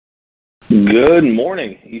Good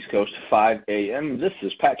morning, East Coast, 5 a.m. This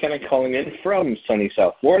is Pat Kennick calling in from sunny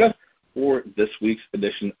South Florida for this week's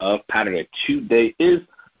edition of Patterday. Today is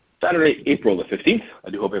Saturday, April the 15th.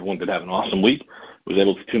 I do hope everyone did have an awesome week. Was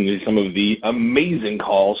able to tune in some of the amazing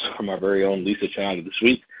calls from our very own Lisa Chan this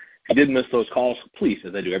week. If you did miss those calls, please,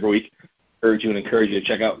 as I do every week, urge you and encourage you to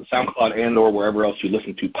check out the SoundCloud and or wherever else you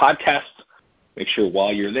listen to podcasts. Make sure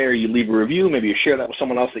while you're there you leave a review. Maybe you share that with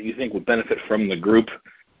someone else that you think would benefit from the group.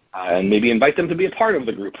 And maybe invite them to be a part of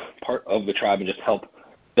the group, part of the tribe, and just help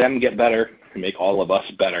them get better and make all of us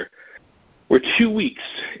better. We're 2 weeks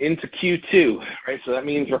into Q2, right? So that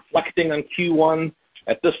means reflecting on Q1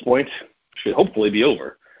 at this point should hopefully be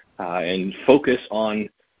over, and focus on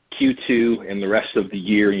Q2 and the rest of the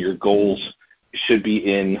year, and your goals should be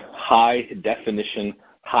in high definition,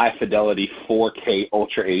 high fidelity 4K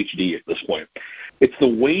Ultra HD at this point. It's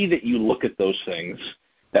the way that you look at those things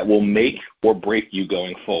that will make or break you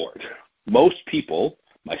going forward. Most people,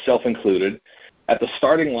 myself included, at the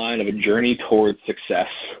starting line of a journey towards success,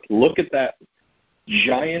 look at that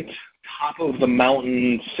giant top of the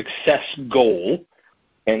mountain success goal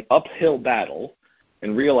and uphill battle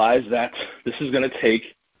and realize that this is going to take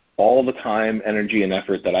all the time, energy, and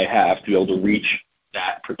effort that I have to be able to reach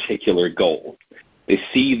that particular goal. They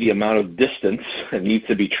see the amount of distance that needs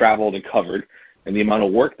to be traveled and covered and the amount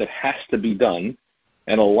of work that has to be done.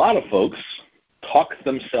 And a lot of folks talk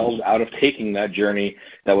themselves out of taking that journey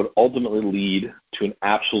that would ultimately lead to an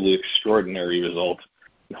absolutely extraordinary result,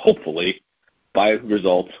 and hopefully, by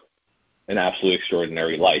result, an absolutely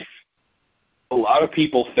extraordinary life. A lot of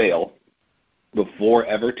people fail before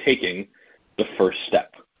ever taking the first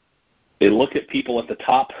step. They look at people at the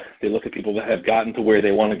top, they look at people that have gotten to where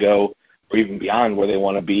they want to go, or even beyond where they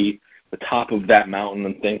want to be, the top of that mountain,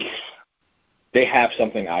 and think, they have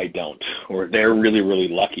something I don't, or they're really, really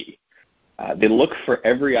lucky. They look for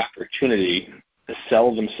every opportunity to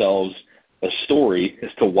sell themselves a story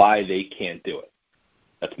as to why they can't do it.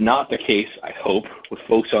 That's not the case, I hope, with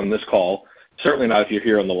folks on this call, certainly not if you're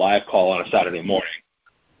here on the live call on a Saturday morning.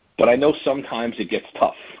 But I know sometimes it gets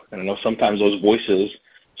tough, and I know sometimes those voices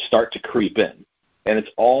start to creep in. And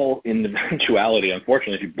it's all in the eventuality,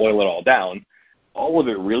 unfortunately, if you boil it all down, all of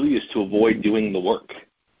it really is to avoid doing the work.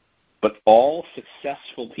 But all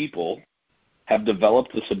successful people have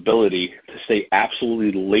developed this ability to stay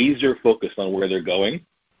absolutely laser focused on where they're going,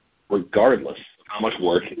 regardless of how much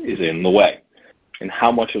work is in the way and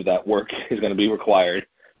how much of that work is going to be required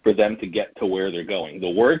for them to get to where they're going.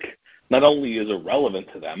 The work not only is irrelevant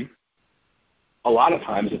to them, a lot of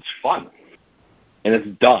times it's fun. And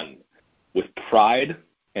it's done with pride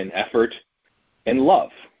and effort and love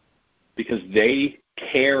because they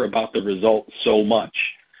care about the result so much.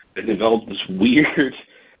 They develop this weird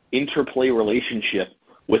interplay relationship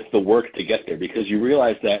with the work to get there because you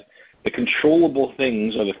realize that the controllable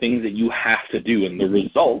things are the things that you have to do, and the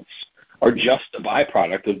results are just a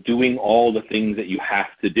byproduct of doing all the things that you have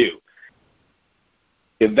to do.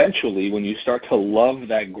 Eventually, when you start to love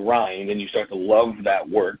that grind and you start to love that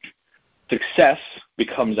work, success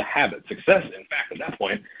becomes a habit. Success, in fact, at that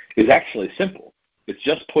point, is actually simple. It's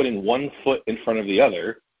just putting one foot in front of the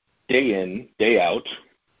other, day in, day out,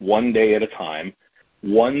 one day at a time,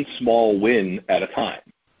 one small win at a time.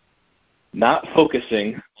 Not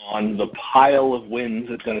focusing on the pile of wins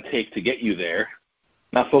it's going to take to get you there,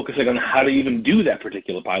 not focusing on how to even do that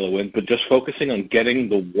particular pile of wins, but just focusing on getting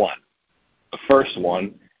the one, the first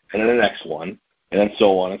one, and then the next one, and then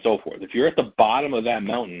so on and so forth. If you're at the bottom of that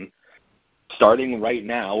mountain, starting right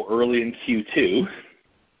now, early in Q2,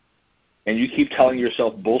 and you keep telling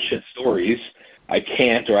yourself bullshit stories, I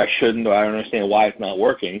can't or I shouldn't or I don't understand why it's not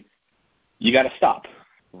working, you got to stop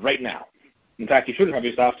right now. In fact, you should have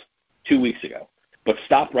probably stopped 2 weeks ago. But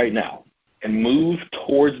stop right now and move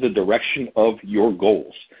towards the direction of your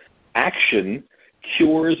goals. Action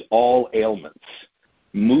cures all ailments.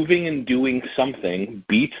 Moving and doing something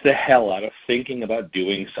beats the hell out of thinking about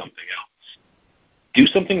doing something else. Do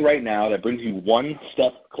something right now that brings you one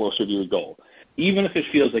step closer to your goal. Even if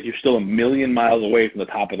it feels like you're still a million miles away from the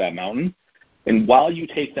top of that mountain, and while you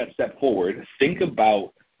take that step forward, think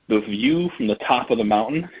about the view from the top of the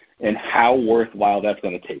mountain and how worthwhile that's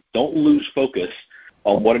going to take. Don't lose focus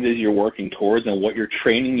on what it is you're working towards and what you're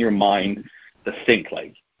training your mind to think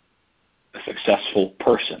like a successful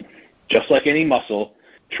person. Just like any muscle,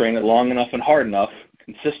 train it long enough and hard enough,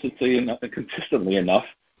 consistently enough,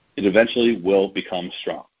 it eventually will become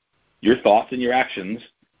strong. Your thoughts and your actions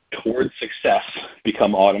towards success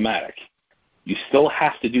become automatic. You still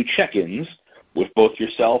have to do check-ins with both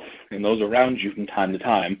yourself and those around you from time to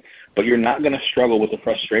time, but you're not going to struggle with the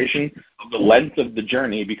frustration of the length of the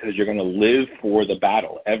journey because you're going to live for the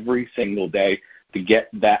battle every single day to get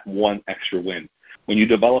that one extra win. When you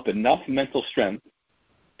develop enough mental strength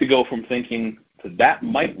to go from thinking that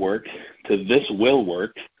might work to this will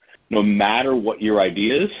work, no matter what your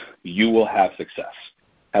idea is, you will have success.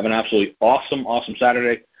 Have an absolutely awesome, awesome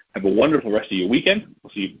Saturday. Have a wonderful rest of your weekend.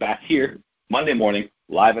 We'll see you back here Monday morning,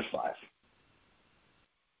 live at 5.